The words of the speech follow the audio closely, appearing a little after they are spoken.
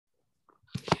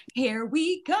Here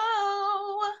we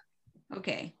go.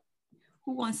 Okay.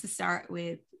 Who wants to start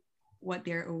with what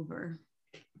they're over?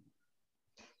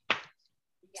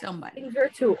 Somebody. Things you're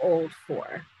too old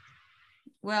for.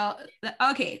 Well,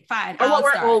 okay, fine. Or what I'll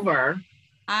we're start. over.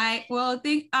 I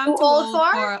think I'm too old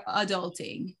for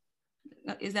adulting.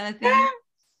 Is that a thing?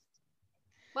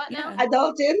 What now?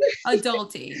 Adulting.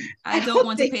 I don't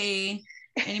want to pay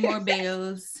any more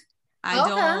bills.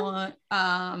 I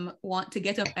don't want to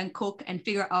get up and cook and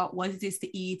figure out what it is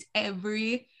to eat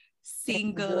every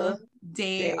single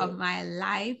day of my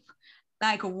life.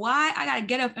 Like, why I gotta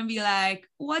get up and be like,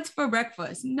 what's for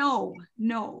breakfast? No,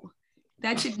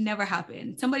 that should never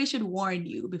happen. Somebody should warn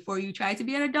you before you try to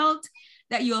be an adult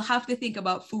that you'll have to think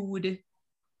about food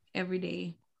every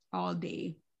day, all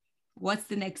day. What's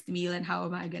the next meal and how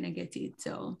am I gonna get it?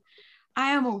 So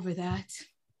I am over that.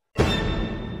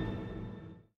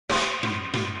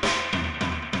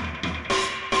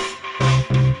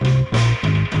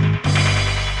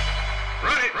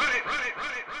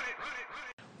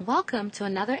 Welcome to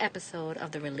another episode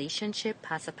of the Relationship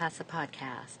Pasa Pasa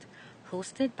podcast,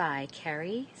 hosted by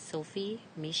Carrie, Sophie,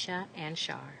 Misha, and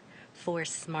Shar, four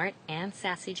smart and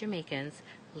sassy Jamaicans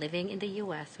living in the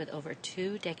U.S. with over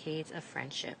 2 decades of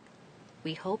friendship.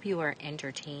 We hope you are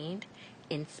entertained,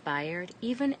 inspired,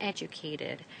 even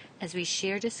educated as we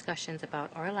share discussions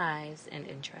about our lives and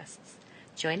interests.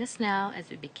 Join us now as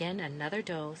we begin another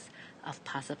dose of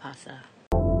Pasa Pasa.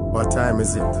 What time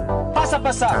is it? Pasa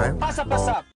pasa, Time? pasa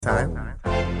pasa. Time?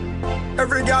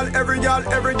 Every girl.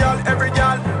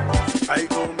 I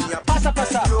go me a Pasa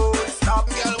pasa. don't stop,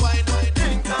 girl, wine,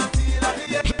 drink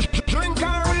until Drink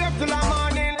and rave till the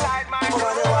morning light, my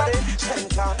what it?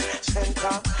 Center.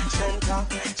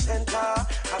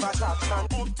 Have a shot, man.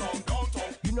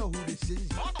 Downtown. You know who this is.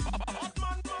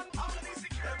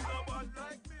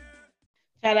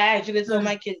 And I actually told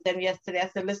my kids them yesterday. I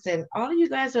said, listen, all of you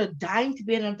guys are dying to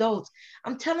be an adult.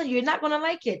 I'm telling you, you're not going to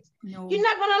like it. No. You're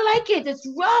not going to like it. It's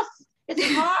rough. It's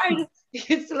hard.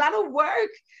 It's a lot of work.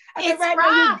 I said, It's right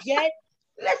rough.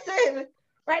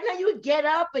 now you get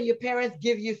up and your parents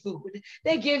give you food.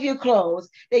 They give you clothes.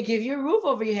 They give you a roof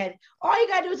over your head. All you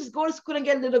got to do is just go to school and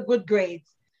get little good grades.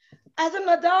 As an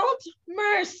adult,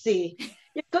 mercy.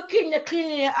 You're cooking, you're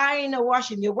cleaning, you're ironing, you're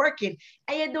washing, you're working,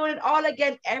 and you're doing it all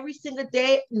again every single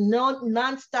day,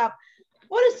 non-stop.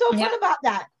 What is so fun about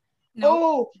that? No.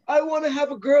 Oh, I want to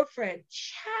have a girlfriend.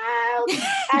 Child.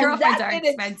 And Girlfriends that are in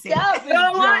expensive. itself is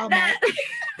Don't want drama.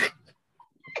 that.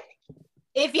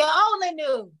 If you only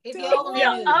knew.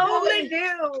 Only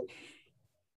do.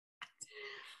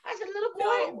 I said, little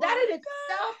boy, that in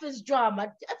itself is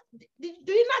drama. Do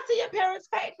you not see your parents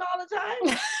fighting all the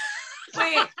time?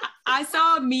 Wait, I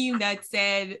saw a meme that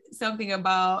said something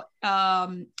about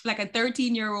like a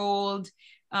 13-year-old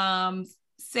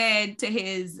said to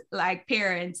his like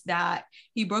parents that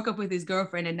he broke up with his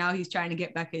girlfriend and now he's trying to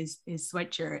get back his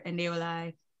sweatshirt, and they were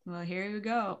like, well, here you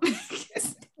go.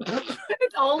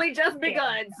 It's only just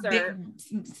begun, sir.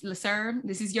 Sir,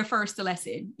 this is your first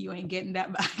lesson. You ain't getting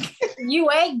that back.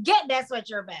 You ain't getting that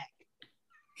sweatshirt back.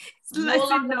 It's No lesson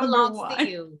longer number belongs one. to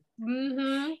you.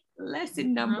 Mm-hmm.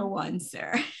 Lesson number one,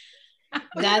 sir. But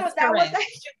That's that correct.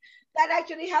 that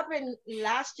actually happened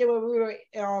last year when we were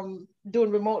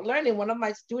doing remote learning. One of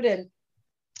my students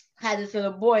had this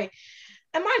little boy,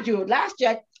 and mind you, last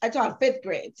year I taught 5th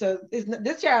grade. So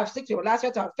this year I have 6th grade. Last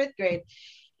year I taught 5th grade,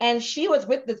 and she was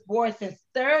with this boy since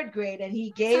 3rd grade, and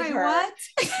he gave her what?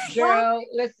 girl.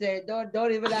 Listen,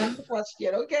 don't even ask the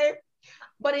question, okay?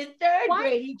 But in 3rd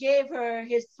grade, he gave her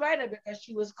his sweater because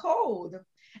she was cold.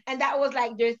 And that was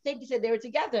like their thing. He said they were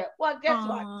together. Well, guess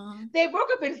what? They broke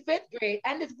up in 5th grade,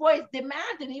 and this boy is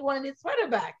demanding he wanted his sweater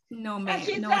back. No, And man.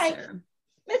 she's No, like, sir.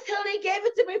 Miss Hilly gave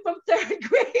it to me from 3rd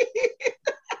grade.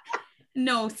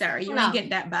 No, sir. You ain't get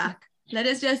that back. Let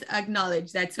us just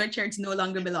acknowledge that sweatshirts no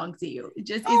longer belong to you. It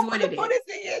just is what it is. Funny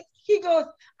thing is, he goes,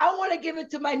 I want to give it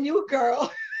to my new girl.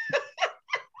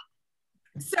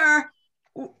 Sir.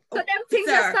 So them things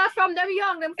that start from them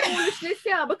young, them foolishness,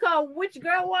 yeah, because which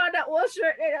girl wanted that old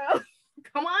shirt, you know?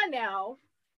 Come on now.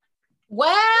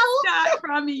 Well, Start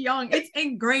from young. It's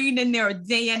ingrained in their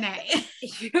DNA.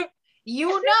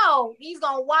 you know he's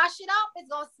gonna wash it up. It's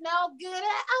gonna smell good.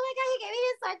 Oh my god, he gave me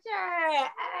his sweatshirt.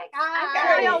 Oh my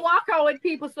god. I don't walk out with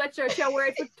people's sweatshirts. She'll wear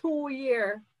it for 2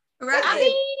 years. Right? I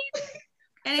mean,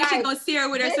 And then she goes see her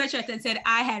with her sweatshirt and said,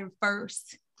 I had it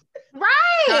first.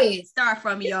 right. Start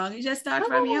from young. It just start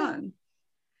from young.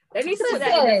 They need to put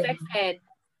that in the sex ed.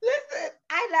 Listen,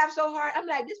 I laughed so hard. I'm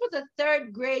like, this was a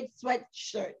 3rd grade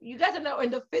sweatshirt. You guys are now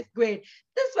in the 5th grade.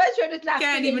 This sweatshirt is not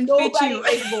Can't fitting even fit nobody you.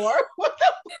 anymore. What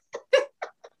the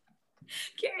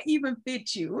Can't even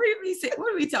fit you. What are we say?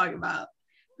 What are we talking about?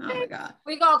 Oh my God.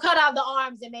 We're gonna cut out the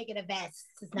arms and make it a vest.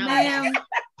 Ma'am,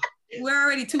 we're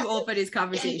already too old for this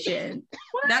conversation.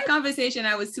 What? That conversation,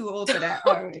 I was too old for that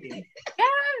already.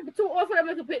 Yeah, too old for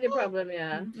them to put the problem,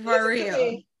 yeah. For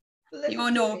real. Listen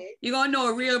You're gonna know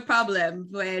a real problem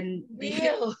when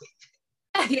Real.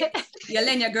 you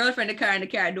lend your girlfriend the car and the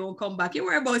car don't come back. You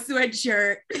wear a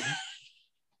sweatshirt.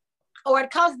 Or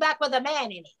it comes back with a man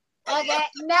in it. Okay,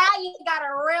 now you got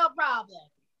a real problem.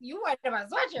 You wear my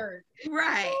sweatshirt.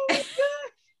 Right.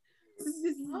 This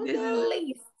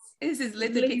is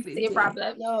little Your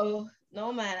problem.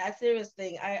 No, man, that's a serious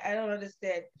thing. I don't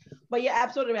understand. But you're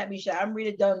absolutely right, Misha. I'm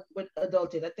really done with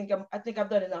adulting. I think I've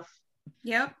done enough.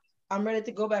 Yep. I'm ready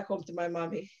to go back home to my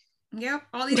mommy. Yep.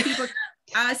 All these people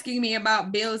asking me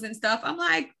about bills and stuff. I'm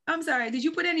like, I'm sorry, did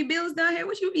you put any bills down here?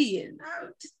 What you mean?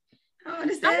 I don't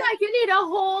understand. I'm like, you need a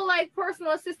whole like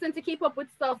personal assistant to keep up with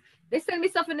stuff. They send me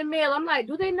stuff in the mail. I'm like,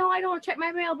 do they know I don't check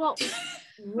my mail? But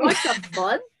what the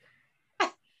bud?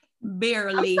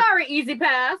 Barely. I'm sorry, Easy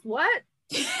Pass. What?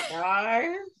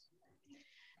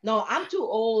 No, I'm too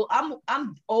old.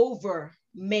 I'm over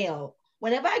mail.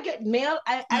 Whenever I get mail,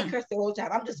 I curse the whole time.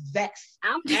 I'm just vexed.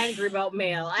 I'm angry about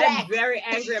mail. I'm very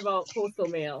angry about postal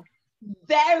mail.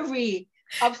 Very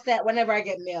upset whenever I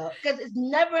get mail because it's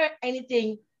never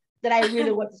anything that I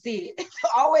really want to see. It's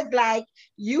always like,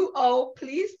 you owe,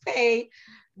 please pay.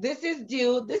 This is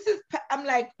due. I'm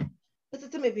like,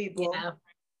 listen to me, people. Yeah.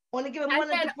 Want to give them And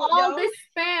money then to put all down? this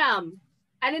spam.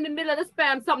 And in the middle of the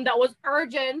spam, something that was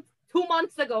urgent 2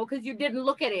 months ago because you didn't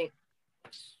look at it.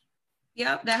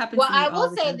 Yep, that happens. Well, to me I all will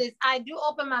the say time. this. I do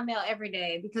open my mail every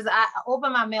day because I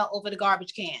open my mail over the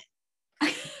garbage can.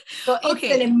 So it's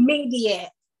Okay. an immediate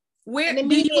Where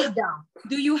dump.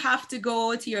 do you have to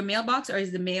go to your mailbox or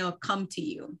is the mail come to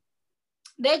you?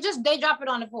 They drop it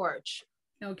on the porch.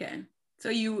 Okay. So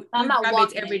you I'm not grab it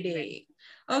walking every anywhere. day.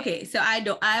 Okay, so I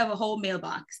have a whole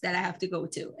mailbox that I have to go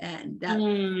to, and that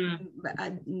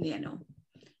but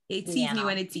it sees me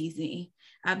when it sees me.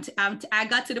 I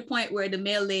got to the point where the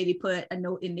mail lady put a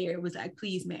note in there. It was like,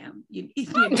 please, ma'am, you need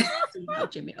to clean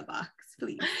out your mailbox,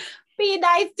 please. Be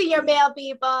nice to your mail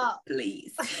people.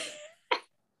 Please.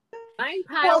 Mine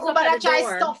piles up But I at the try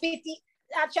door. stuff it.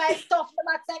 I try stuff them.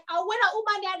 I say, oh, when a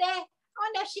woman there,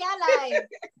 on the she alive.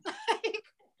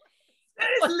 That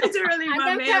is literally And my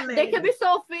them mail they lady. can be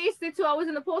so feisty too. I was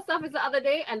in the post office the other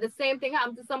day and the same thing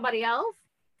happened to somebody else.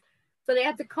 So they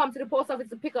had to come to the post office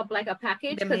to pick up like a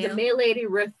package The because the mail? mail lady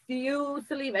refused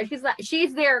to leave. And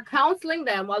she's there counseling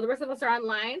them while the rest of us are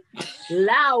online,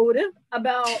 loud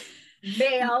about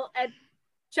mail and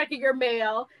checking your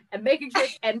mail and making sure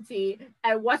it's empty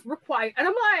and what's required. And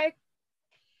I'm like,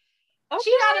 okay.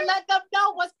 She gotta let them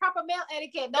know what's proper mail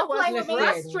etiquette. Don't play with me.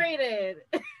 Frustrated.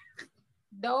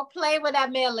 Don't play with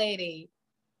that mail lady.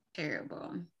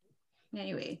 Terrible.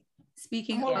 Anyway,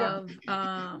 speaking Yeah. of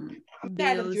I'm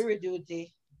tired of bills, jury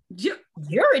duty.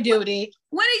 Jury duty.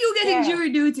 when are you getting Yeah. jury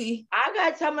duty? I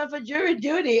got someone for jury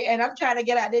duty and I'm trying to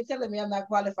get out. They're telling me I'm not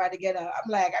qualified to get out.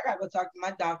 I'm like, I gotta go talk to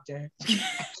my doctor.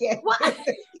 I can't do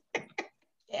it.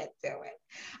 Can't do it.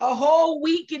 A whole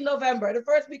week in November, the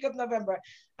first week of November.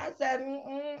 I said,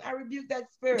 I rebuke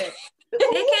that spirit.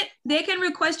 They can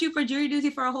request you for jury duty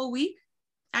for a whole week.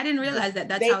 I didn't realize that.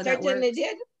 That's They how that works. certainly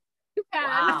did.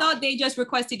 I thought they just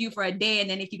requested you for a day, and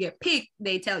then if you get picked,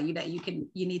 they tell you that you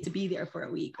need to be there for a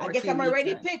week. I or guess 2 I'm weeks,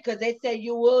 already or- picked because they said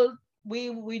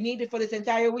we need it for this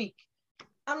entire week.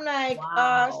 I'm like,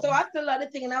 Wow. so I filled out the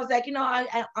thing and I was like,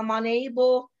 I'm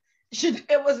unable.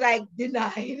 It was like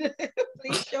denied.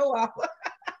 Please show up.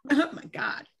 Oh my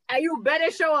God. And you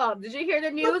better show up. Did you hear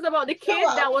the news about the kid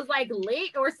up. that was like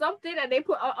late or something and they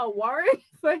put a warrant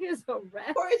for his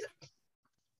arrest? Or is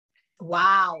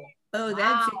Wow. Oh,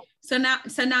 that's it.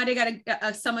 So now they got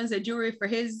to summons a jury for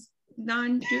his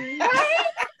non-jury. Can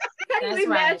That's you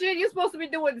right. imagine? You're supposed to be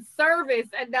doing service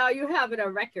and now you have it a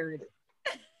record.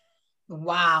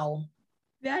 Wow.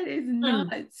 That is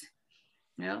nuts.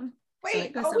 Yeah.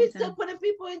 wait, So are we still sometimes- putting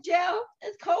people in jail?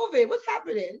 It's COVID. What's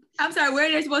happening? I'm sorry, where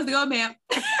are they supposed to go, ma'am?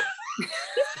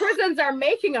 Prisons are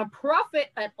making a profit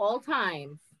at all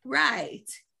times. Right.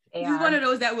 They This is are. one of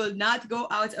those that will not go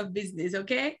out of business,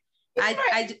 okay? I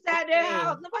Inside their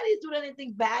house. Nobody's doing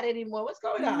anything bad anymore. What's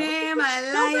going on? ma'am, I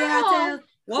No, lie. no. I tell-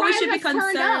 What we Crime should be has turned up.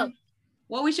 concerned.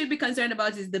 What we should be concerned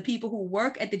about is the people who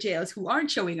work at the jails who aren't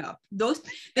showing up. The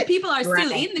people are still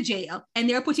Right. in the jail, and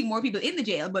they're putting more people in the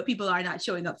jail, but people are not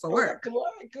showing up for work.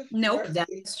 Nope.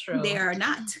 That's true. They are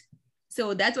not.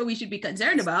 So that's what we should be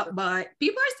concerned about. But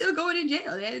people are still going in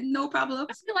jail. There's no problem.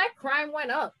 I feel like crime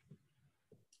went up.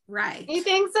 Right. You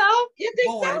think so? You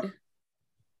think so?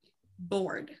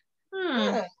 Bored.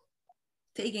 Yeah.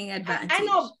 Taking advantage.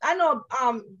 I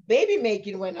know baby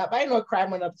making went up. I know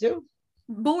crime went up too.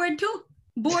 Bored too.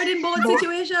 Bored in both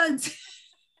situations.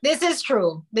 This is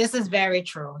true. This is very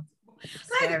true.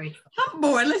 Like, Very true. I'm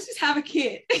bored. Let's just have a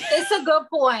kid. It's a good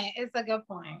point. It's a good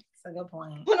point. It's a good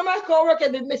point. One of my coworkers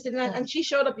had been missing and she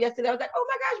showed up yesterday. I was like, oh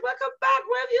my gosh, welcome back.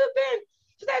 Where have you been?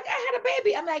 She's like, I had a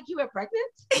baby. I'm like, you were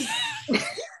pregnant?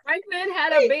 Pregnant,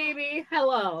 had a baby.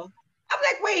 Hello. I'm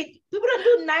like, wait, people don't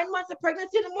do 9 months of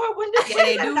pregnancy anymore. When did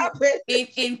They that do. happen?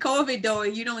 In COVID though,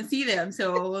 you don't see them.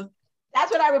 So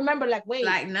That's what I remember. Like, wait,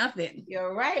 like nothing.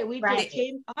 you're right. We Right. just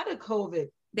came out of COVID.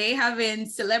 They having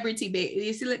celebrity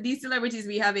babies. These celebrities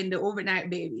we having the overnight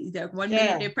babies. Like one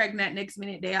minute they're pregnant, next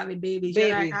minute they having babies. You're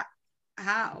like,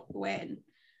 how? When?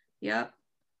 Yep.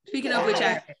 Speaking of which,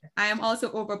 I am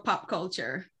also over pop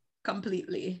culture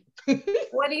completely.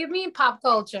 What do you mean pop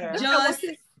culture? Just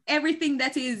everything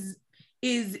that is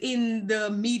in the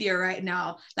media right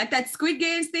now. Like that Squid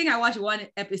Games thing, I watched one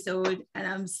episode and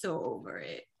I'm so over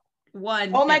it.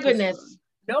 Oh my goodness.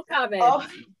 No comment.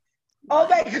 Oh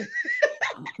my goodness.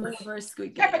 I'm over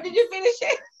Squid Games. Did you finish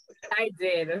it? I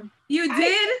did. You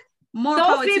did? More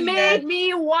power to Sophie you. made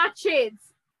me watch it.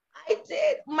 I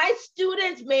did. My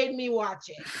students made me watch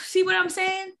it. See what I'm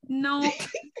saying? No.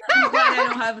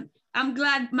 I'm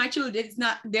glad my children,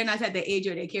 they're not at the age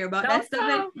where they care about that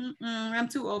stuff. I'm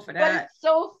too old for But that. it's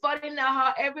so funny now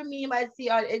how every meme I see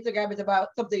on Instagram is about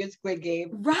something in Squid Game.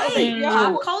 Right. Yo.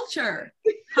 Pop culture.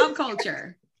 Pop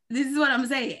culture. This is what I'm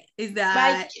saying. Is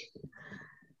that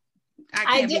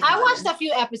I watched a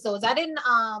few episodes. I didn't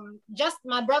just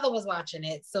my brother was watching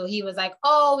it. So he was like,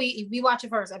 oh, we watched the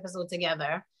first episode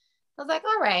together. I was like,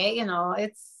 all right,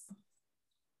 it's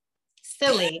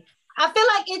silly. I feel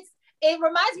like it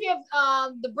reminds me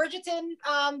of the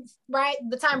Bridgerton, right?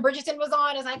 The time Bridgerton was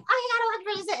on, it's like, oh, you gotta watch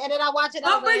Bridgerton. And then I watched it.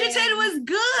 Oh, Bridgerton was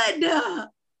good.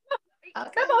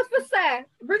 Come on, for say.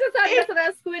 Bridgerton better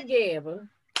than Squid Game.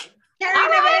 Carrie, you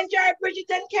never enjoyed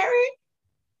Bridgerton, Carrie?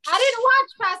 I didn't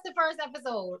watch past the first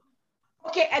episode.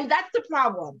 Okay, and that's the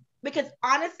problem. Because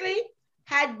honestly,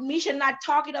 had Misha not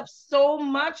talked it up so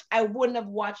much, I wouldn't have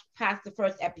watched past the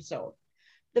first episode.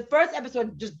 The first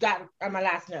episode just got on my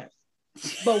last nerves.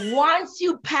 But once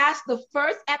you pass the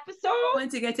first episode,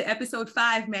 Once you get to episode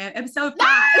 5, man. Episode 5.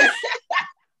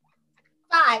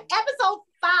 5. Episode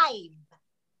 5.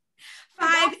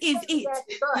 5 is it.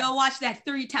 You'll watch that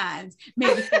 3 times,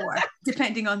 maybe 4,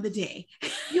 depending on the day.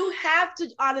 you have to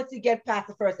honestly get past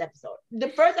the first episode. The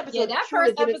first episode, Yeah, that truly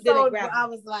first didn't episode, grab me. I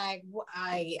was like,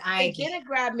 It didn't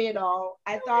grab me at all.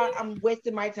 I thought I'm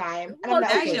wasting my time. And Well, I'm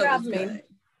like, That okay, show was grab me. good.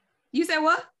 You said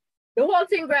what? The whole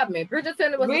thing grabbed me.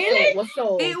 Bridgerton was Really? was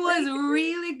so. It was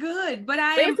really good, but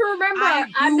But if you remember,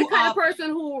 I'm the grew kind up- of person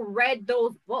who read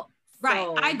those books. Right.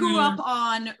 So- I grew up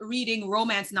on reading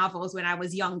romance novels when I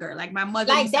was younger. Like my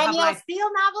mother like used to have Danielle like, Steele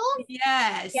novels.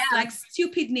 yes, Yeah. like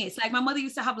stupidness. Like my mother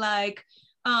used to have like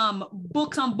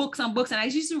books on books on books, and I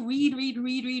used to read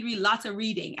lots of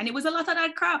reading, and it was a lot of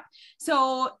that crap.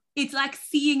 So it's like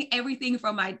seeing everything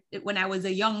from when I was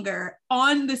a younger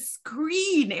on the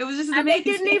screen. It was just And they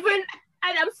amazing. didn't even,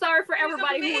 and I'm sorry for It was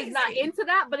everybody who is not amazing. into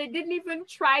that, but it didn't even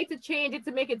try to change it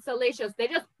to make it salacious. They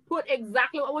just put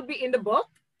exactly what would be in the book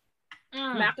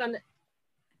back on.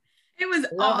 It was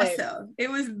Love it. awesome. It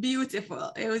was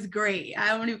beautiful. It was great.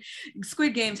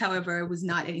 Squid Games, however, was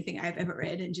not anything I've ever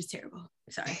read and just terrible.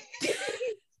 Sorry.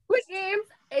 Squid Games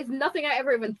is nothing I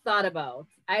ever even thought about.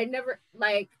 I never,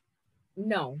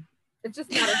 no. It's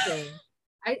just not a thing.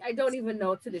 I don't even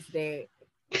know to this day.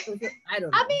 I don't know.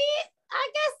 I mean, I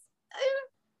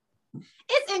guess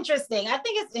it's interesting. I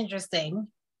think it's interesting.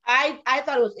 I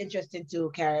thought it was interesting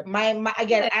too, Carrie. My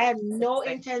again, I had no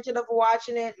intention of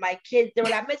watching it. My kids, they were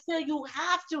like, Miss Hill, you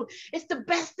have to. It's the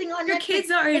best thing on Your Netflix.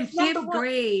 kids are in It's not the 5th one-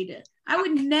 grade. I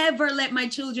would never let my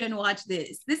children watch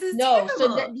this. This is No,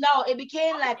 terrible. so it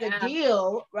became like Yeah. a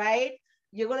deal, right?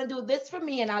 You're gonna do this for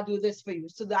me, and I'll do this for you.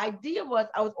 So the idea was,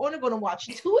 I was only gonna watch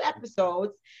 2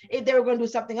 episodes. If they were gonna do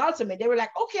something else for me, they were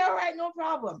like, okay, all right, no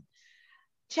problem.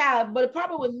 Child, but the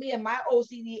problem with me and my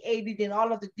OCD, ADD, and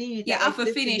all of the D's, Yeah, that I have to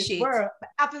exist in finish this it. world, I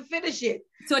have to finish it.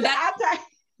 So So that after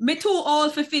me too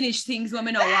old for finish things when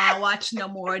me not want to watch no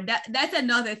more. That's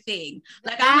another thing.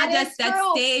 Like That I'm at is that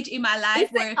true. stage in my life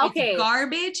It's where if okay. it's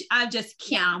garbage, I just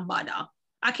can't bother.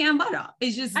 I can't bother.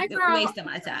 It's just Hi, a girl. waste of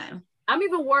my time. I'm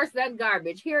even worse than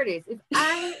garbage. Here it is. If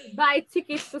I buy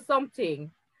tickets to something,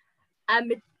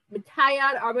 I'm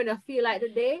tired or I'm gonna feel like the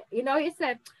day, he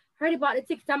said, heard about the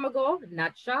ticket time ago,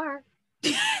 not sure.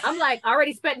 I'm like, I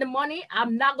already spent the money.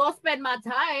 I'm not gonna spend my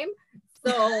time.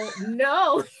 So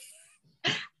no.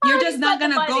 You're just not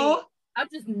spent the gonna go. money. I'm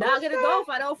just not gonna go if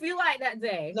I don't feel like that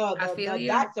day. No, I feel you.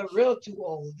 that's a real too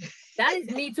old. That is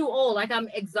me too old. Like I'm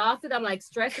exhausted. I'm like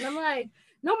stressed, and I'm like,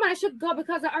 no man, I should go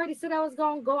because I already said I was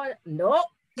gonna go. Nope.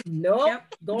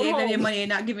 Yep. Going Gave them your home. money and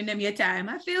not giving them your time.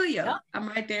 I feel you. Yep. I'm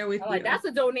right there with I'm you. like, that's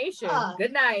a donation.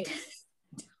 Good night.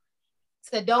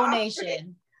 It's a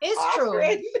donation. It's true.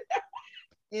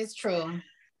 It's true.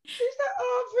 She said,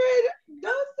 Alfred,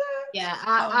 don't say. Yeah,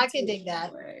 I can dig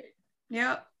that.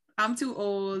 Yep. I'm too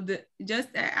old. Just,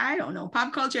 I don't know,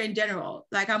 pop culture in general.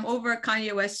 Like, I'm over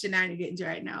Kanye West shenanigans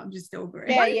right now. I'm just over it.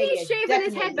 Yeah, Why he's shaving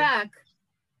his head back?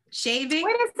 Shaving?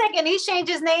 Wait a second, he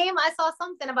changed his name. I saw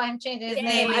something about him changing his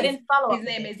name. I didn't follow. His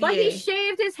name is But Ye. he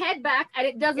shaved his head back and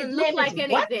it doesn't look like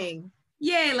anything.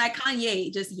 Yeah, like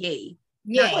Kanye, just Ye.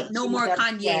 Yeah. No more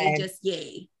Kanye, just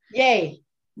Ye. Yay.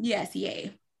 Yes,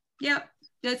 Ye. Yep,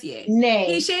 just Ye. Nay.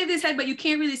 He shaved his head, but you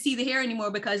can't really see the hair anymore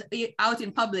because out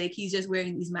in public, he's just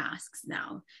wearing these masks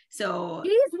now. So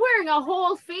he's wearing a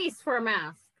whole face for a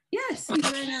mask. yes, he's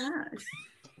wearing a mask.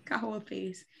 A whole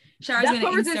face. Char's gonna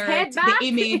insert the back.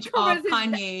 image of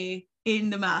Kanye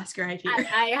in the mask right here.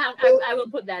 I will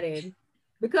put that in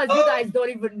because you guys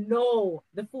don't even know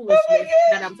the foolishness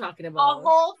that I'm talking about. A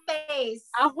whole face.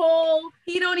 A whole.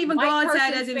 He don't even go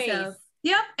outside as person's himself. face.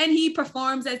 Yep, and he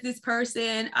performs as this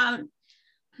person.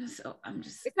 So I'm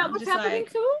just. Is that I'm what's just happening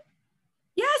like, too?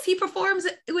 yes, he performs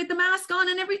with the mask on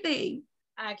and everything.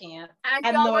 I can't. And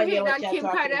have y'all no were idea hitting what on you're Kim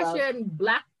talking about. Kardashian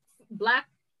black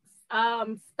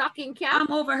stocking cap.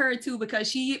 I'm over her too because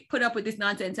she put up with this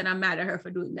nonsense, and I'm mad at her for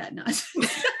doing that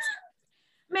nonsense.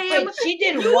 Man, Wait, she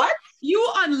did what? You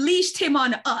unleashed him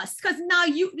on us because now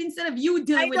you, instead of you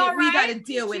dealing with it, we got to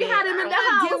deal with it. She had him in the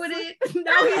I house. deal with it.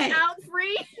 Now Right. he's out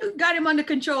free. You got him under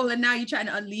control, and now you're trying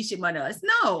to unleash him on us.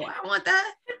 No, I don't want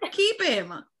that. Keep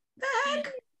him. The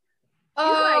heck?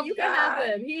 Oh, You can have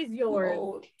him. He's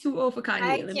yours. Too old for Kanye.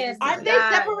 I Let me can't- just Aren't tell they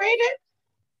you. separated?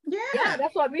 Yeah,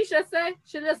 that's what Misha said.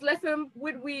 She just left him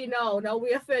with we. No,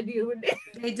 we have to deal with it.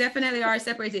 They definitely are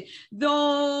separated.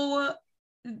 Though,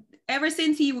 ever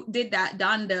since he did that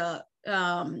Donda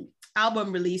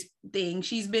album release thing,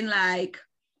 she's been like,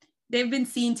 they've been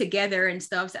seen together and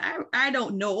stuff. So I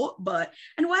don't know, but,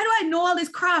 and why do I know all this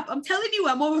crap? I'm telling you,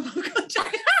 I'm over pop culture.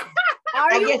 Are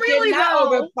I you guess really you're not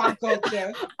though? over pop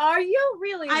culture. Are you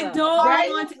really? I though? don't Right?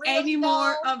 want Really any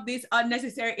more though? of this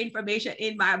unnecessary information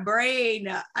in my brain.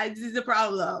 This is the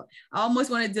problem. I almost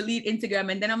want to delete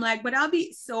Instagram, and then I'm like, but I'll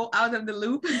be so out of the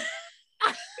loop.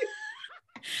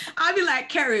 I'll be like,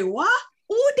 Carrie, what?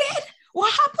 Who did?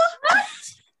 What happened?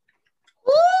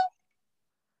 Who?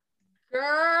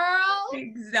 girl.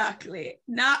 Exactly.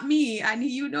 Not me. I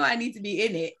need to be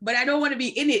in it, but I don't want to be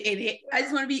in it. I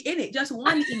just want to be in it. Just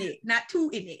one in it, not two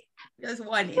in it. Just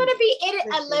one in Gonna it. be in it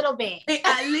a little bit.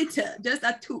 A little, just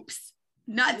a toops.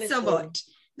 Not so Listen. much. It's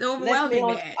Let me overwhelming,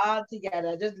 out man. all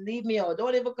together. Just leave me out.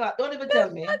 Don't even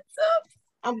tell me.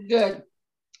 I'm good.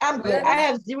 I'm good. I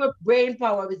have zero brain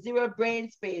power with zero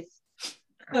brain space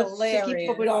to keep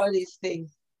up with all of these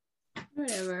things.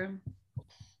 Whatever.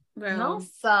 Well, No,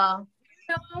 so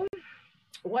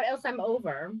What else I'm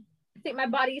over? I think my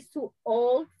body is too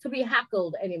old to be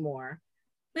hackled anymore.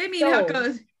 what do you mean, So-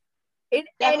 Huckles?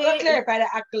 That's gonna clarify the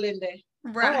hackle in there.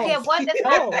 Right. okay, what the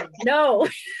Oh no.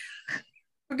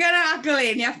 Forget an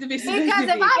hackling. You have to be because if I'm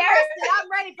specific. rested, I'm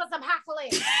ready for some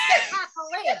hackling.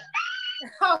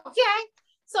 Okay.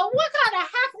 So what kind of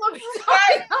hackle are we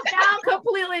talking Now about? I'm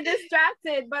completely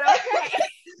distracted, but okay.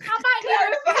 I might need a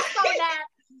refresh on that,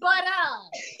 but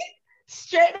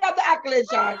Straighten up the hackle,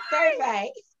 Sean. Clarify.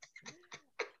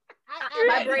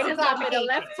 My brain has not made a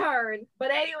left turn.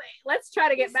 But anyway, let's try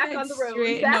to get back on the road.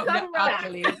 Straighten Back up on the the road.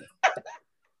 hackling.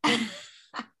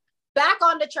 back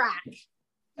on the track.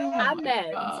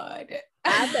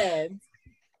 I meant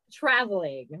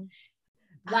traveling.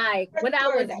 Like when I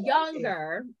was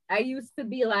younger, I used to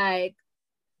be like,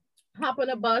 hop on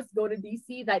a bus, go to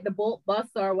DC, like the Bolt bus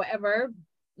or whatever.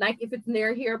 Like if it's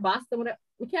near here, Boston, whatever.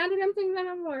 We can't do them things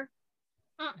anymore.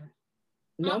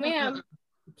 No, ma'am.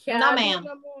 Can't No, do ma'am.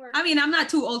 no more. I mean, I'm not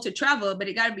too old to travel, but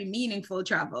it got to be meaningful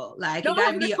travel. Like, Don't it got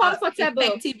have to to be be comfortable.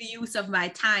 effective use of my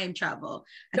time travel.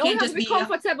 I Don't can't have just to be be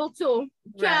comfortable too.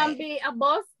 Can't Right. be a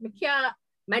bus. Can't,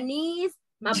 my knees,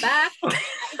 my back.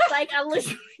 It's like I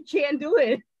literally can't do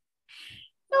it.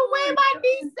 The way my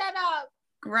knees set up.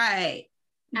 right.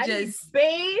 I need Just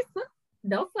space.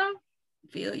 No, sir.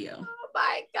 feel you. Oh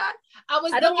my God. I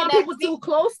was I don't looking want at people too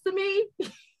close to me.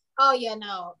 Oh yeah,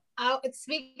 no.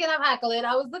 Speaking of hackling,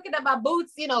 I was looking at my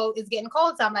boots. You know, it's getting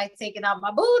cold, so I'm like taking out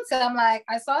my boots. And I'm like,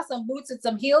 I saw some boots with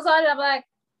some heels on it. I'm like,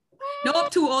 Nope,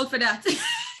 too old for that.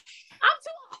 I'm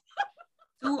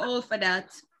too Too old for that.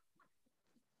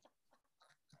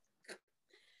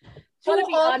 Trying to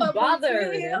be old for boots with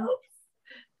unbothered. heels.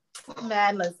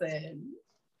 Man, listen.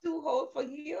 Too old for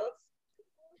heels.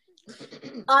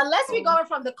 Unless we're going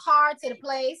from the car to the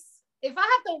place. If I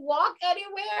have to walk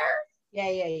anywhere.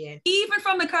 Yeah. Even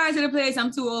from the car to the place,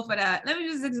 I'm too old for that. Let me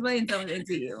just explain something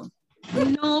to you.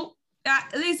 No,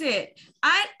 listen,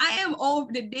 I am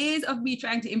over. The days of me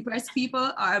trying to impress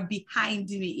people are behind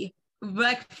me.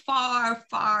 Like far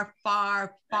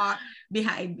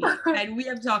behind me. And we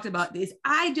have talked about this.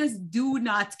 I just do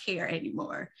not care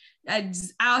anymore. I'm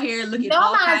just out here looking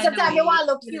all kinds of sometimes you ways. want to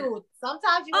look cute.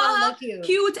 Sometimes you want to look cute.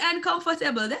 Cute and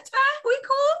comfortable. That's fine. We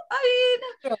cool. I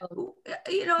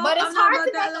mean, you know, But it's I'm not hard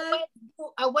to about that make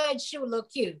a wedge shoe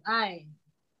look cute.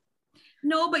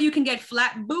 No, but you can get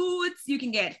flat boots. You can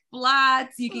get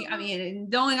flats. You can. I mean, it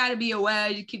don't gotta be a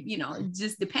wedge. You can, you know, it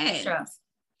just depends.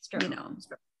 It's true. You know,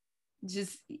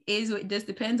 just it just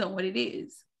depends on what it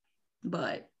is.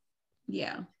 But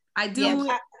yeah, I do.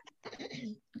 Yeah,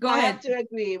 Go I ahead. have to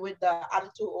agree with the I'm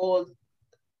too old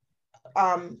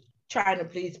trying to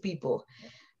please people.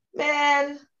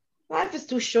 Man, life is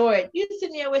too short. You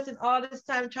sitting here wasting all this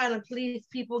time trying to please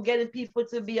people, getting people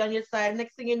to be on your side.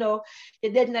 Next thing you know,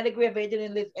 you're dead in the grave, you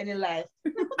didn't live any life.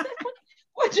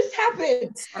 What just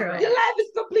happened? Your life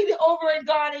is completely over and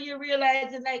gone, and you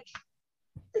realize it like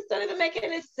this don't even make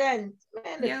any sense.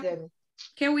 Man, listen.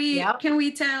 Can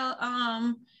we tell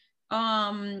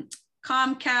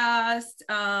Comcast,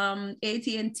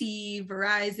 AT&T,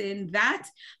 Verizon, that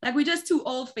like we're just too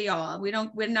old for y'all. We're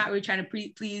not really trying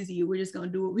to please you. We're just gonna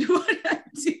do what we want to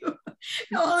do.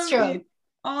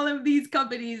 All of these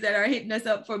companies that are hitting us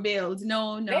up for bills.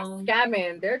 No. They're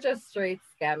scamming. They're just straight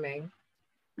scamming.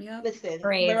 Yeah. Listen,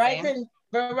 Crazy.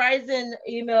 Verizon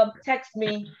email, text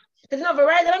me. Because no,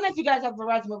 Verizon, I don't know if you guys have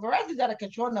Verizon, but Verizon's out of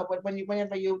control now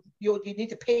whenever you need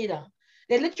to pay them.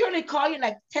 They literally call you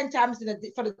like 10 times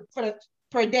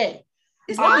per day.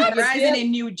 It's not Verizon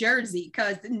in New Jersey,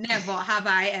 because never have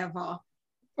I ever.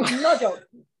 No joke.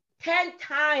 10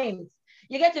 times.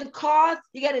 You're getting calls,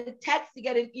 you get a text, you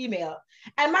get an email.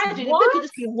 And mind you, the bill could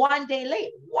just be 1 day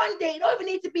late. 1 day. You don't even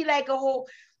need to be like a whole.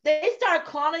 They start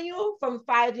calling you from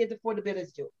 5 days before the bill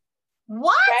is due.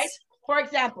 What? Right? For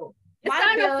example,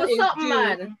 my bill is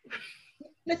due.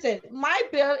 Listen, my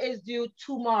bill is due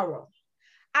tomorrow.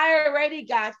 I already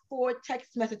got 4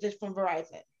 text messages from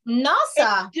Verizon. No,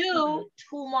 sir. It's due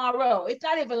tomorrow. It's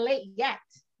not even late yet.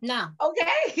 No.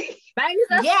 Okay. Mine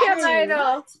is a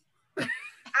scammer.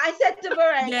 I said to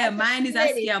Verizon. Yeah, mine is a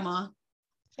scammer.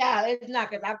 Yeah, it's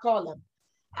not, because I call them.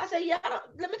 I say, yeah,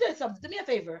 let me tell you something. Do me a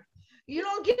favor. You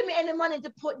don't give me any money to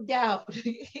put down.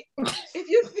 If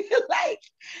you feel like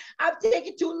I'm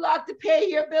taking too long to pay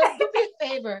your bill, do me a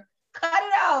favor. Cut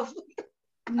it off.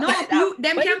 No,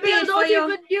 them can't pay for you.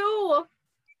 Even you.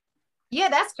 Yeah,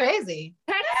 that's crazy.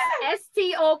 Text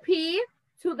STOP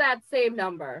to that same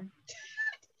number.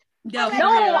 No,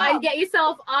 and get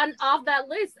yourself off that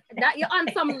list. That you're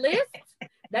on some list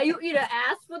that you either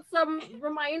ask for some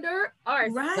reminder or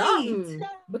something.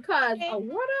 Because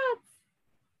what up?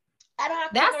 I don't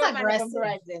have that's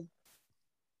aggressive.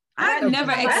 I've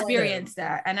never experienced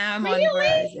that, and I'm on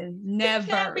Verizon. Never. It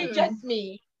can't be just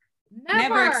me.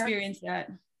 Never experienced that.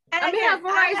 And I mean, have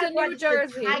Verizon New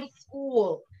Jersey.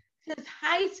 Since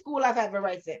high school, I've had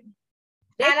Verizon.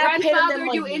 They grandfather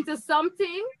you into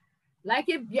something, like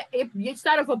if you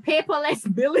started for paperless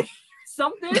billing,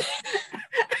 something.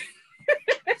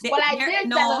 Well, I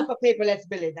did sign up for paperless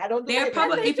billing. I don't do They're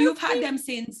probably, if you've had them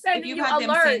since, if you've had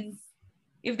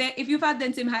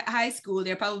them since high school,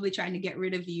 they're probably trying to get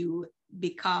rid of you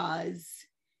because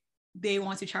they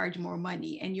want to charge more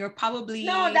money, and you're probably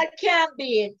that can't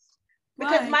be it.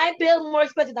 Because my bill more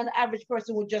expensive than the average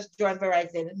person who just joined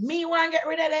Verizon. Me want to get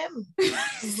rid of them.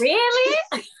 Really?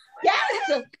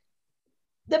 Yes.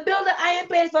 The bill that I am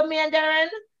paying for me and Darren,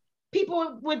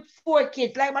 people with 4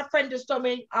 kids, like my friend just told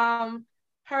me, her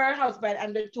husband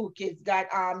and the 2 kids got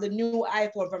the new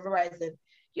iPhone from Verizon.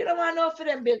 You don't want to know for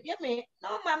them bill. You mean?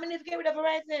 No, mom, I need to get rid of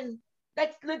Verizon.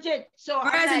 That's legit. So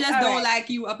Verizon just don't like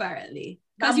you, apparently.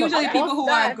 Because usually people who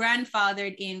are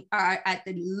grandfathered in are at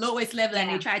the lowest level, and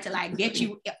they try to like get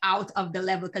you out of the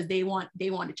level because they want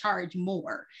to charge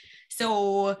more.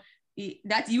 So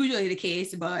that's usually the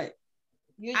case, but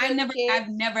I've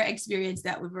never experienced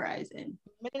that with Verizon.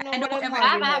 I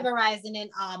haven't had Verizon in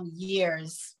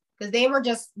years,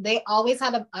 because they always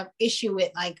had a issue with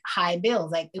like high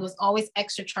bills. Like it was always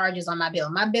extra charges on my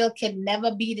bill. My bill could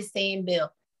never be the same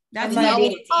bill. That's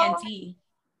like AT&T.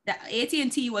 The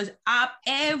AT&T was up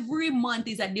every month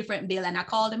is a different bill, and I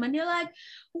called them and they're like,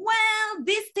 well,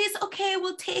 this okay,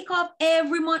 we'll take off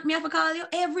every month. Me have to call you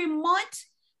every month.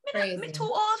 Me too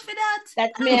old for that.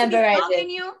 That's me and Verizon.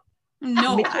 You.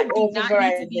 No, Me I too do old for not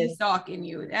need to be Verizon. stalking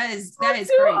you. That is I'm crazy.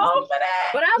 too old for that.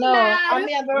 But I'm No, mad. I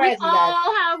mean, We Verizon, guys.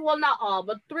 all have, well, not all,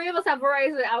 but 3 of us have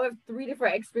Verizon. I have 3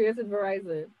 different experiences with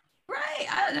Verizon. Right?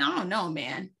 I don't know,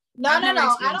 man. No. I've never I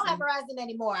experienced don't have them. Verizon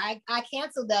anymore. I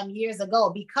canceled them years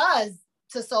ago because,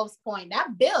 to Soph's point,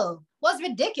 that bill was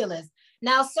ridiculous.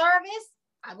 Now, service,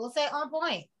 I will say on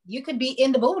point. You could be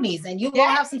in the boonies and you will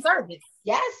have some service.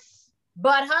 Yes.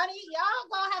 But honey, y'all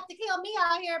gonna have to kill me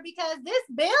out here because this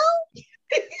bill,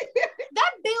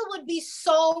 that bill would be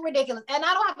so ridiculous. And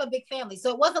I don't have a big family, so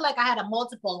it wasn't like I had a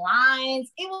multiple lines.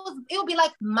 It would be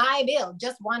like my bill,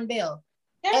 just one bill.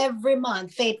 Yeah. Every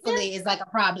month, faithfully, is like a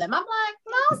problem. I'm like,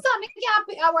 no, something.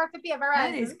 Yeah, I work for Verizon.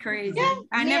 That is crazy. Yeah.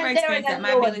 I Me never and experienced Darren that.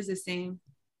 My alone. bill is the same.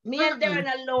 Me and Darren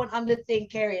alone on the thing,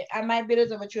 Carrie, and my bill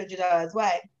is over $200.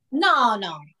 Why? No.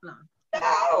 No.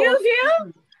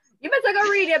 You better go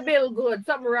read your bill good.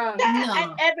 Something wrong. No.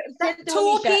 And every,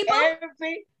 Two people?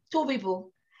 Every 2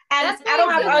 people. And That's I don't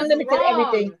have crazy. unlimited Wrong.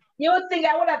 everything. You would think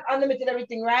I would have unlimited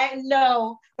everything, right?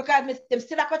 No, because them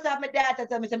still cut off my data.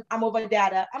 Tell me I'm over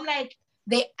data. I'm like,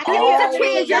 They You need to change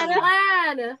always- your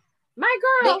plan. My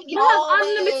girl, They you have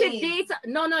always- unlimited data.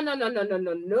 No.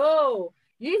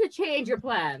 You need to change your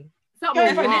plan. Yo,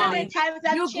 Something for wrong. many times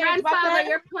I've You changed my grandfather plan.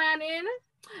 your plan in.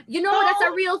 You know that's a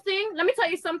No. real thing. Let me tell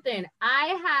you something. I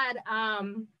had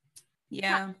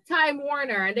Yeah. Time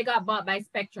Warner and they got bought by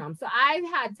Spectrum. So I've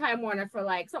had Time Warner for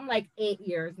like something like 8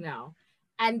 years now.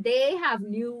 And they have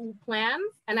new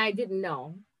plans and I didn't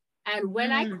know. And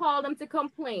when I called them to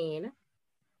complain,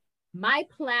 my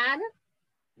plan,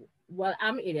 well,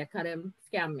 I'm an idiot, cut him,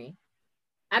 scam me.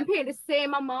 I'm paying the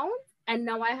same amount and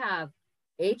now I have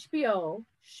HBO,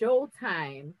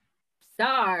 Showtime,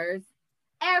 Stars,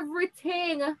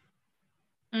 everything.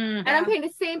 And I'm paying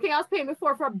the same thing I was paying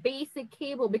before for basic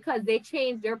cable because they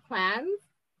changed their plans.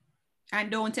 I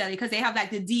don't tell you because they have like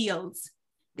the deals.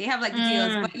 They have like the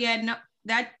deals. But yeah, no,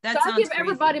 that So sounds I'll give crazy.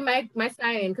 everybody my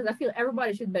sign in because I feel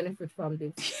everybody should benefit from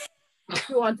this. If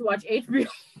you want to watch HBO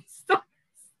stuff.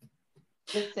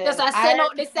 Listen, Just I send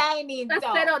out the signing. Let's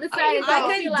set out the sign. I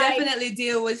can definitely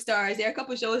deal with Stars. There are a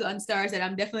couple shows on Stars that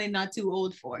I'm definitely not too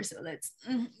old for. So let's,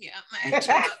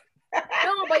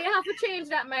 No, but you have to change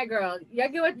that, my girl. You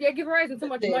give Verizon too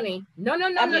much money. No.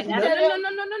 I mean,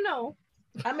 No.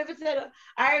 I'm if it's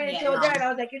I already Yeah, told no. Darren, I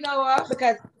was like, you know what?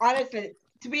 Because honestly,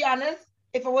 to be honest,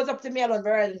 if it was up to me, I'd on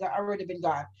Verizon, I'd already been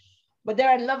gone. But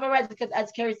Darren, love Verizon because, as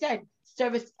Carrie said,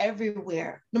 service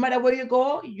everywhere. No matter where you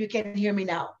go, you can hear me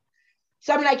now.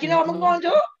 So I'm like, you know what I'm going to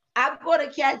do? I'm going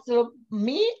to cancel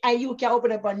me and you can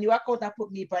open up a new account and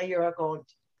put me on your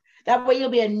account. That way you'll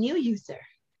be a new user.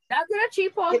 That's not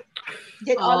cheaper.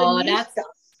 Get all the new that's- stuff.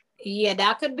 Yeah,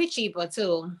 that could be cheaper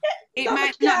too. it So might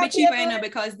much not be job, cheaper, yeah.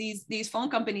 because these phone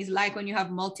companies like when you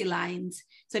have multi-lines.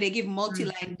 So they give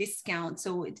multi-line discounts.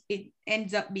 So it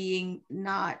ends up being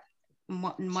not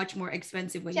much more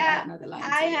expensive when you add another line.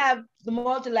 I have the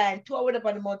multi-line, 2 hours up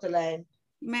on the multi-line.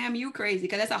 Ma'am, you crazy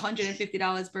because that's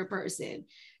 $150 per person.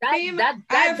 That I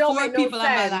have don't 4 make no people on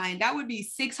my sense. line. That would be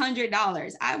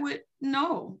 $600. I would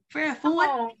no for a phone.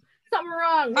 Oh, something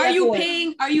wrong. Are Yeah, you boy.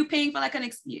 paying? Are you paying for like an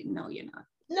No, you're not.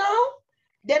 No,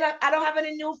 then I don't have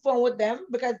any new phone with them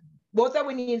because both are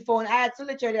winning phone. I had to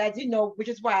literally, as you know, which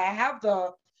is why I have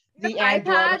the Android.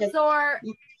 iPads because or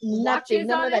nothing, watches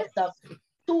none on of that it? stuff.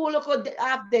 2 local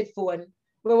update phone.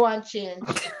 We want change.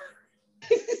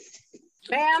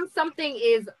 ma'am, something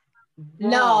is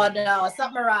No, wrong.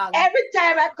 something wrong. Every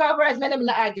time I cover, I met them in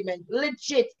an argument.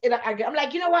 Legit in an argument. I'm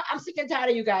like, you know what? I'm sick and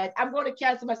tired of you guys. I'm going to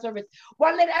cancel my service.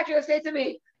 One lady actually said to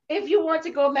me, if you want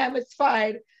to go, ma'am, it's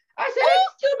fine. I said,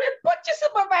 excuse me, put your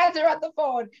supervisor on the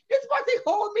phone. You're supposed to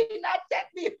hold me, not take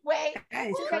me away. That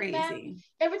is She's like, crazy. "Ma'am,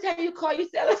 every time you call, you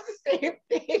tell us the same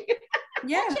thing."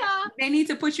 Yeah, Yeah. they need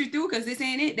to put you through because this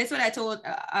ain't it. That's what I told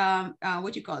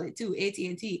what you call it too,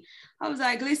 AT&T. I was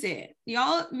like, listen,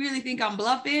 y'all really think I'm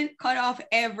bluffing? Cut off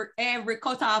everything.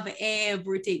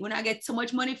 When I get so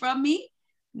much money from me,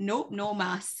 nope, no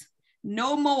mas,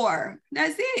 no more.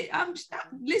 That's it. I'm just not,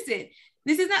 listen.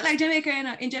 This is not like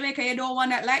Jamaica. In Jamaica, you don't want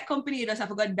that light company. You just have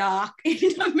to go dark.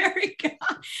 In America,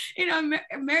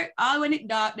 all when it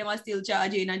dark, they must still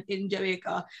charge you in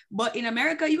Jamaica. But in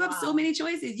America, you have so many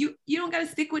choices. You don't gotta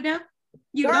stick with them.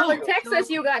 You Girl, don't. in Texas,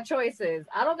 you got choices.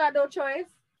 I don't got no choice.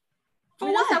 For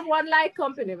We just what? have one light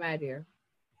company, my dear.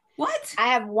 What? I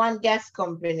have one gas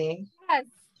company. Yes.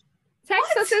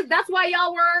 Texas is, that's why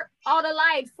y'all were out of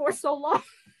light for so long.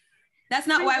 That's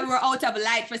not why we were out of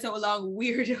light for so long,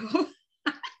 weirdo.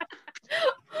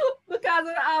 Because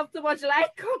we have too much light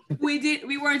company.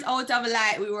 We weren't out of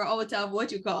light. We were out of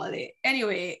what you call it.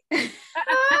 Anyway.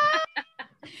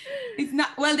 It's not.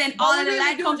 Well, then all of the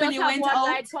light company went out.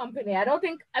 Light company. I don't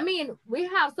think. I mean, we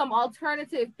have some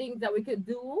alternative things that we could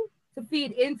do to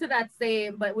feed into that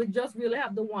same, but we just really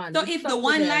have the one. So if the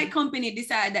one light company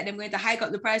decide that they're going to hike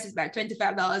up the prices by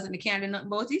 $25 and they can't do nothing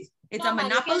about it, it's a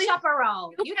monopoly. You can shop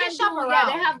around. You can shop around. Yeah,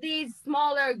 they have these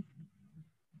smaller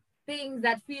things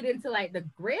that feed into like the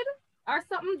grid or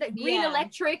something. The Green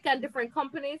Electric and different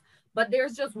companies, but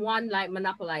there's just one like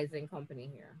monopolizing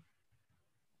company here.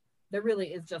 There really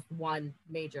is just one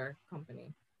major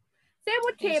company. Same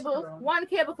with cable, one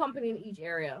cable company in each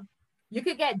area. You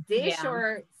could get Dish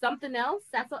or something else,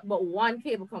 but one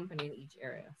cable company in each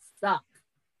area. Suck.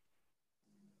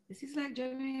 This is like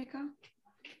Jamaica.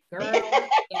 Girl,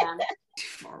 yeah.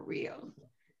 For real.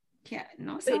 Yeah,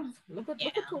 no, Wait, so. look at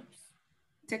the coops.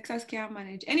 Texas can't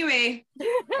manage. Anyway,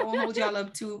 I won't hold y'all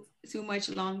up too much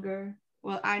longer.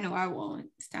 Well, I know I won't.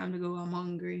 It's time to go. I'm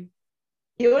hungry.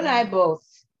 You and I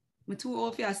both. I'm too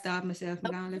old for you to starve myself.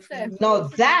 No,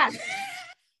 that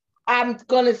I'm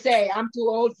gonna say I'm too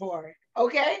old for it.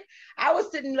 Okay. I was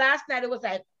sitting last night, it was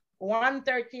like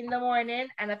 1:30 in the morning,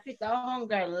 and a piece of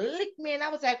hunger licked me, and I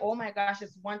was like, oh my gosh,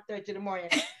 it's 1:30 in the morning.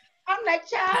 I'm like,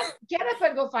 child, get up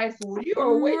and go find food. You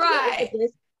are way too old for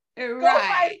this. Go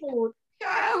find food.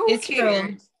 It's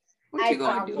true. What you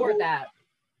gonna do? For that.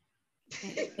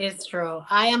 It's true.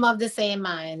 I am of the same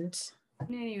mind.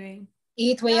 Anyway.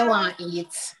 Eat where you want to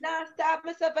eat. Now stop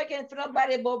myself again for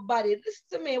nobody but body. Listen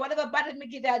to me. Whatever body me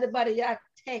get out of the body, you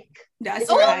take. That's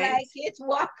right. right. Like it,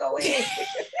 walk away.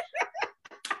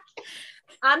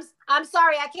 I'm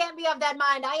sorry, I can't be of that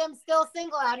mind. I am still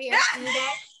single out here.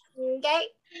 Okay?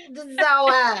 So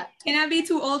can I be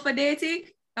too old for dating?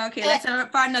 Okay, let's for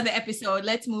another episode.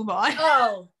 Let's move on.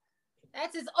 Oh,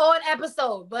 that's his own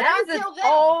episode. But that's his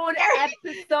own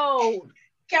episode.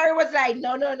 Carrie was like,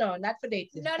 no, not for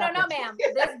dating. No, ma'am.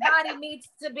 This body needs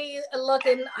to be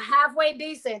looking halfway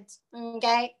decent.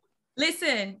 Okay.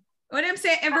 Listen, what I'm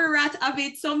saying, every rat have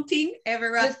it something. Every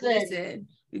rat listen.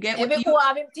 You get what you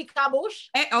have him tick a bush.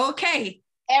 Okay.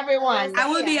 Everyone. I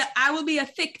will be a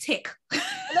thick tick.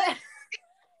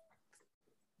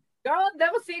 Girl,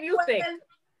 never seen you thick.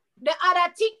 The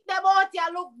other tick them out here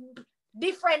look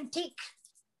different tick.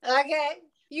 Okay.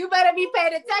 You better be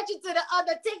paying attention to the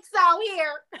other ticks out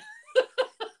here.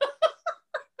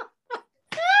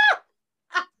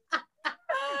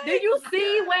 Did you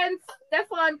see when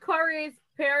Stephen Curry's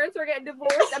parents were getting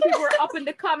divorced and people were up in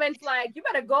the comments like, you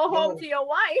better go home to your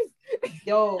wife?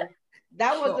 Yo,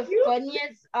 that was the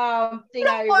funniest thing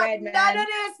I read, man. None of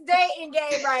this dating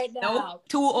game right now. Nope,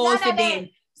 too old for dating.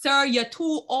 Sir, you're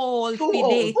too old for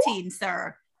dating,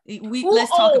 sir.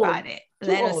 Let's talk about it.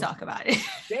 Let us talk about it.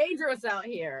 Dangerous out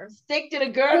here. Stick to the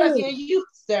girl of your youth,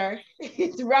 sir.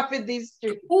 It's rough in these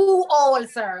streets. Who old,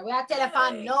 sir? We are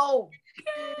telephone, no.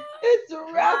 It's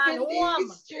rough in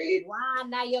these streets. Wow,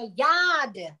 now your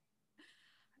yard.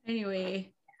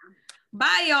 Anyway,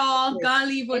 bye, y'all. Gonna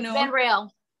leave or no. It's been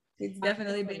real. It's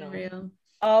definitely been real.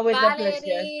 Always bye, a pleasure.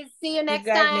 Ladies. See you next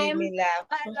you guys time. Made me laugh.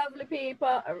 Bye, lovely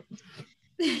people.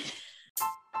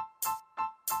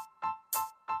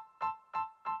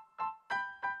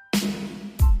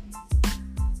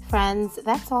 Friends,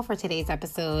 that's all for today's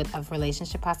episode of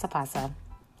Relationship Pasa Pasa.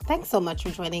 Thanks so much for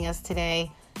joining us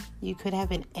today. You could have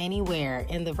been anywhere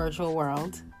in the virtual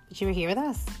world, but you were here with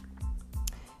us.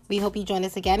 We hope you join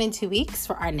us again in 2 weeks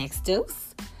for our next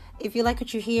dose. If you like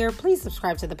what you hear, please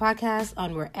subscribe to the podcast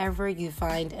on wherever you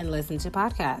find and listen to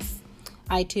podcasts.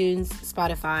 iTunes,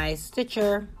 Spotify,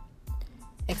 Stitcher,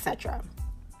 etc.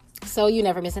 So you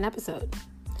never miss an episode.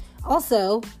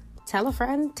 Also, tell a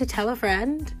friend to tell a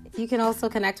friend. You can also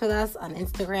connect with us on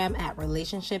Instagram at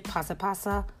Relationship Pasa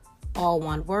Pasa, all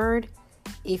one word,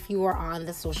 if you are on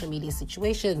the social media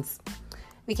situations.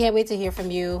 We can't wait to hear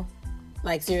from you.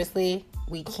 Like, seriously,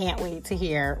 we can't wait to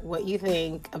hear what you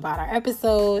think about our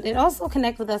episode, and also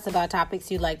connect with us about topics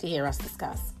you'd like to hear us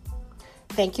discuss.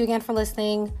 Thank you again for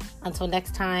listening. Until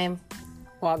next time,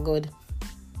 walk good.